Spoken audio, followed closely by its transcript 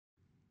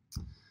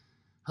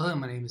Hello,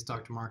 my name is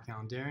Dr.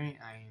 MarkAlain Dery.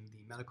 I am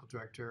the Medical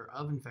Director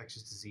of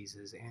Infectious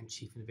Diseases and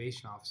Chief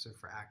Innovation Officer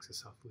for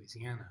Access Health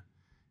Louisiana.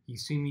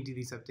 You've seen me do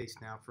these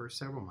updates now for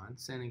several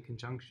months, and in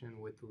conjunction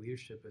with the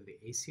leadership of the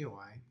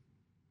ACOI,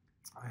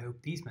 I hope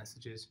these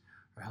messages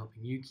are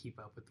helping you keep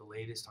up with the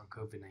latest on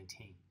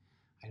COVID-19.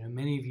 I know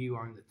many of you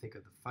are in the thick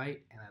of the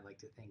fight, and I'd like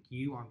to thank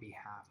you on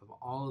behalf of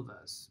all of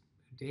us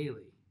who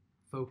daily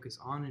focus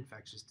on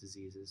infectious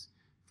diseases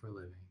for a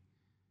living,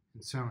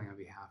 and certainly on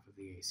behalf of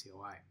the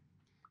ACOI.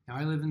 Now,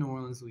 I live in New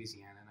Orleans,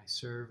 Louisiana, and I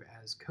serve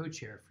as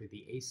co-chair for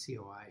the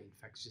ACOI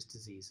Infectious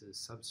Diseases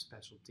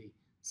Subspecialty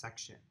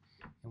Section,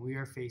 and we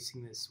are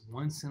facing this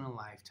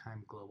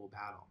once-in-a-lifetime global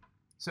battle.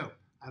 So,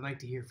 I'd like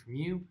to hear from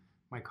you,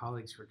 my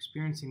colleagues who are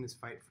experiencing this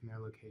fight from their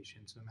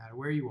locations, no matter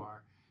where you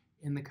are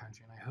in the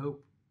country,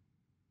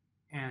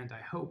 and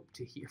I hope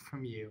to hear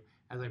from you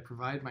as I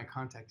provide my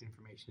contact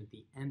information at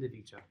the end of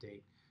each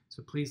update,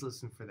 so please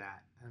listen for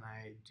that, and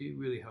I do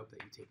really hope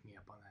that you take me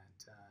up on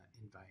that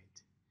invite.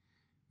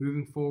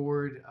 Moving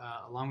forward,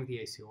 along with the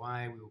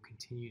ACOI, we will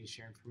continue to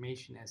share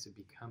information as it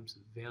becomes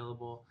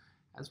available,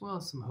 as well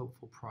as some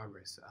hopeful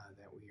progress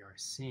that we are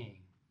seeing.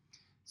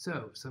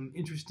 So, some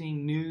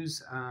interesting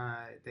news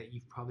that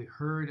you've probably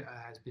heard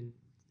has been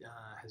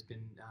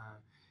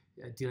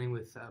dealing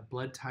with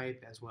blood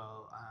type as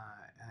well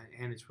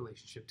and its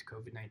relationship to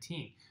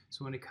COVID-19.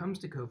 So, when it comes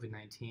to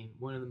COVID-19,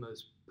 one of the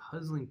most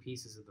puzzling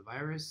pieces of the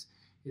virus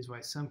is why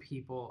some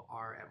people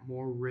are at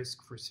more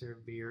risk for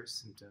severe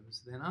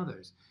symptoms than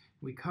others.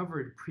 We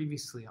covered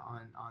previously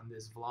on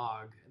this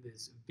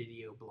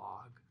video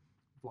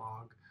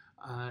blog,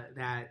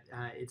 that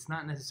it's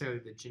not necessarily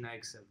the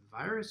genetics of the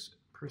virus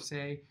per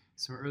se.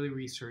 Some early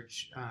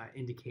research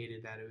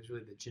indicated that it was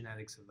really the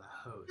genetics of the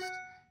host.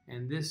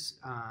 And this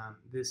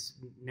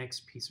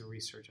next piece of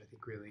research, I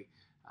think, really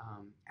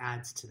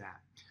adds to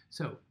that.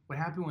 So what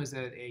happened was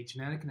that a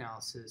genetic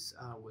analysis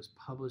was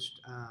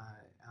published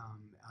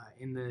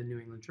in the New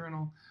England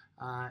Journal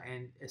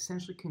and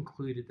essentially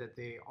concluded that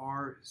there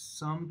are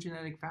some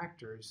genetic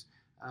factors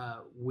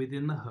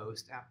within the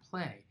host at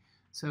play.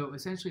 So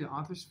essentially the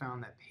authors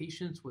found that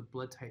patients with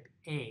blood type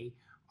A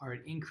are at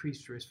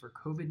increased risk for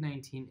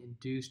COVID-19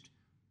 induced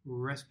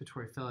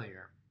respiratory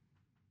failure,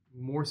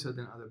 more so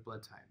than other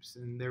blood types.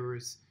 And there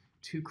was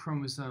 2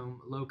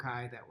 chromosome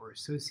loci that were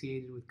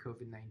associated with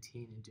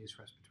COVID-19 induced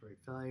respiratory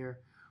failure.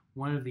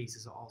 One of these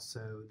is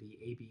also the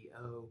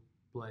ABO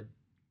blood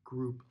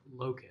group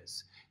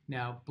locus.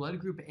 Now, blood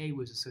group A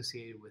was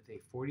associated with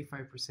a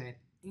 45%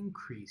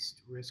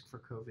 increased risk for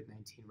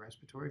COVID-19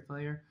 respiratory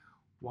failure,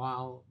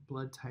 while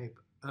blood type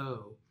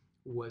O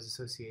was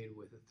associated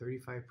with a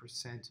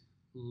 35%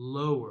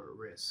 lower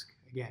risk,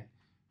 again,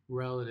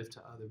 relative to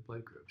other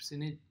blood groups.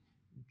 And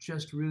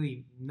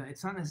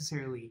it's not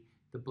necessarily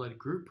the blood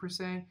group per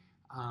se,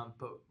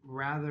 but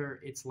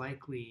rather it's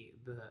likely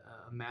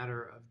a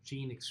matter of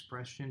gene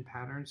expression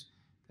patterns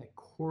that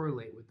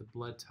correlate with the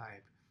blood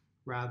type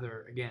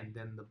rather, again,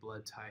 than the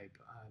blood type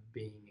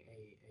being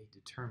a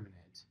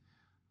determinant.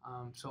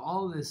 So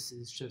all of this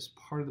is just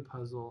part of the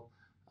puzzle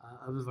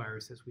of the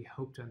virus as we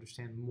hope to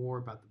understand more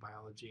about the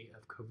biology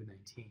of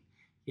COVID-19.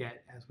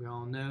 Yet, as we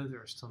all know,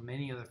 there are still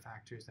many other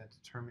factors that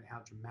determine how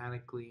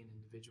dramatically an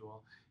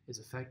individual is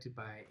affected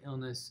by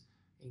illness,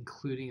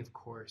 including, of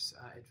course,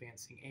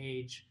 advancing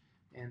age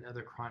and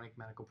other chronic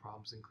medical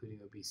problems, including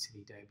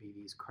obesity,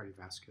 diabetes,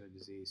 cardiovascular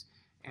disease,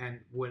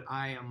 and what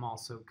I am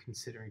also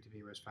considering to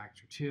be a risk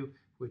factor too,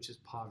 which is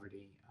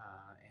poverty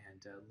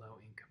and low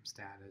income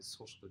status,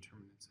 social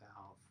determinants of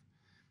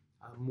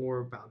health. More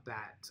about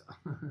that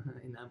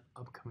in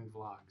upcoming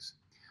vlogs.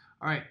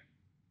 All right.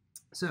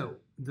 So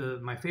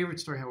my favorite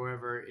story,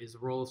 however, is the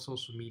role of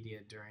social media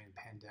during the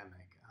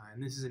pandemic,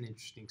 and this is an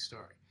interesting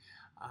story.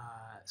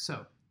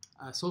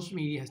 Social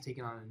media has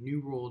taken on a new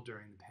role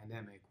during the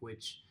pandemic,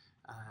 which,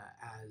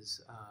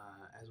 as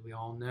we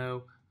all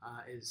know,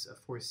 is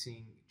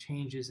forcing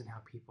changes in how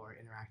people are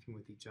interacting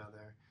with each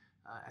other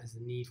as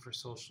the need for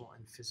social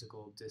and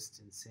physical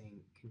distancing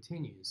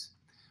continues.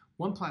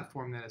 One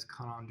platform that has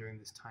caught on during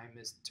this time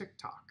is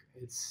TikTok.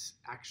 It's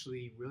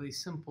actually a really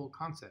simple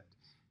concept.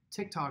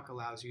 TikTok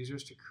allows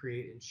users to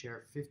create and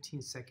share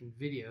 15-second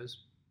videos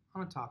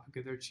on a topic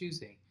of their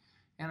choosing.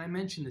 And I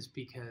mention this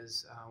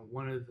because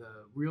one of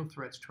the real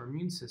threats to our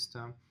immune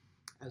system,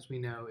 as we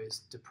know, is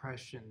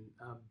depression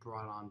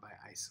brought on by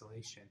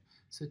isolation.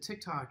 So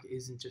TikTok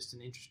isn't just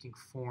an interesting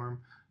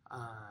form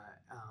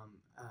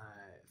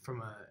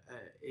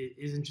it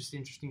isn't just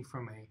interesting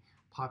from a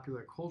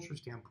popular culture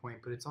standpoint,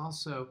 but it's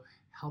also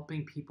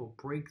helping people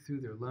break through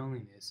their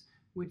loneliness,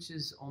 which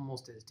is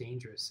almost as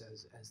dangerous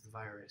as the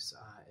virus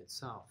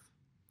itself.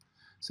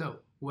 So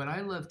what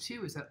I love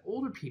too is that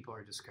older people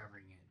are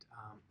discovering it.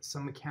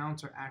 Some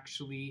accounts are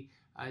actually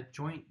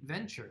joint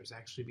ventures,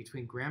 actually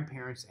between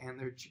grandparents and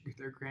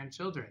their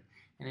grandchildren,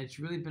 and it's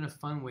really been a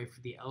fun way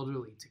for the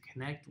elderly to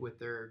connect with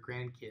their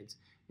grandkids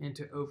and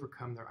to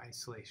overcome their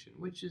isolation,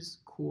 which is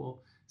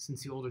cool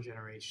since the older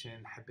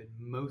generation have been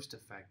most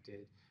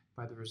affected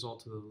by the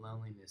result of the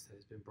loneliness that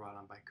has been brought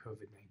on by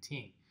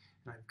COVID-19.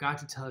 And I've got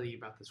to tell you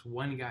about this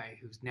one guy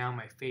who's now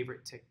my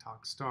favorite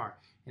TikTok star,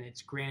 and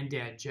it's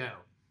Granddad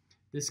Joe.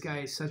 This guy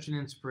is such an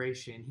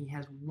inspiration. He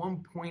has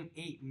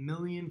 1.8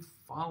 million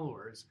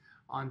followers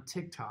on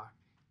TikTok,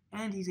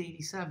 and he's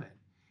 87.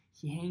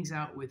 He hangs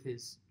out with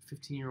his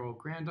 15-year-old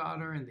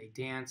granddaughter, and they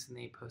dance and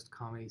they post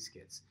comedy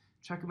skits.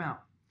 Check him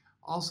out.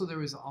 Also, there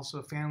was also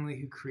a family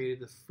who created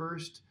the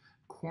first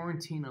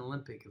quarantine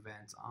Olympic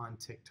events on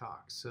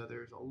TikTok. So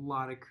there's a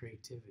lot of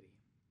creativity.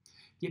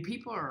 Yet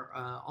people are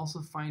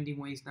also finding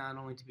ways not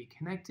only to be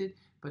connected,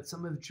 but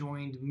some have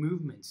joined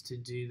movements to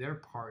do their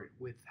part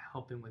with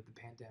helping with the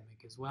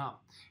pandemic as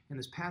well. And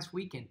this past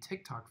weekend,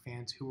 TikTok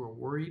fans who were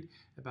worried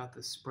about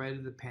the spread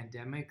of the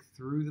pandemic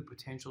through the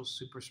potential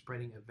super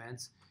spreading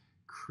events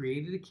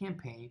created a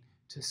campaign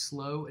to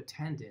slow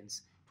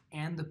attendance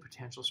and the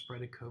potential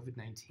spread of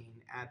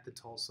COVID-19 at the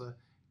Tulsa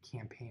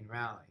campaign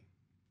rally.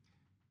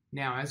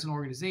 Now, as an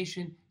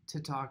organization,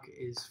 TikTok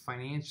is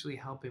financially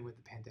helping with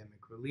the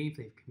pandemic relief.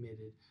 They've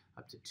committed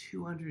up to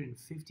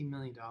 $250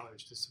 million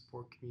to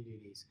support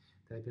communities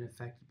that have been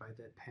affected by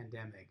the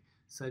pandemic,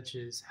 such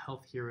as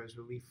Health Heroes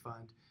Relief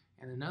Fund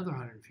and another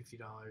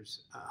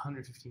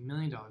 $150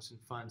 million in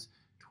funds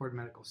toward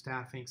medical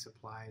staffing,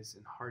 supplies,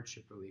 and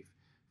hardship relief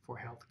for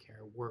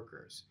healthcare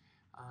workers.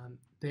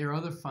 Their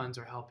other funds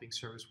are helping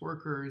service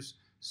workers,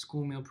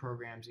 school meal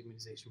programs,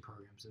 immunization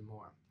programs, and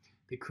more.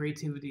 The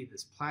creativity of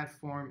this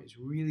platform is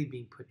really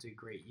being put to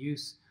great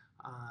use,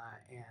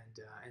 and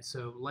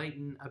so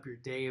lighten up your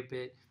day a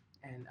bit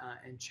and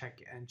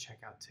check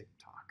out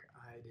TikTok.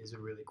 It is a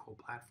really cool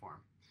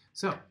platform.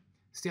 So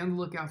stay on the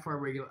lookout for our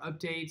regular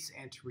updates,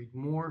 and to read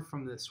more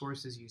from the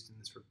sources used in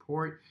this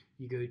report,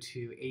 you go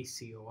to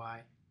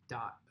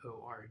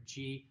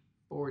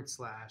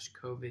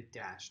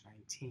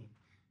acoi.org/COVID-19.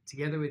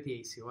 Together with the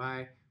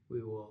ACOI,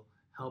 we will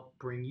help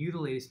bring you the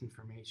latest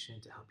information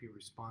to help you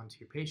respond to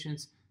your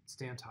patients,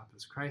 stay on top of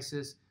this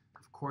crisis.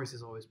 Of course,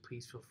 as always,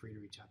 please feel free to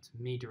reach out to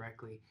me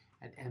directly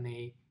at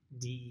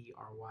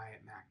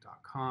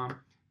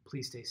madery@mac.com.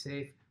 Please stay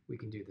safe. We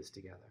can do this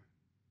together.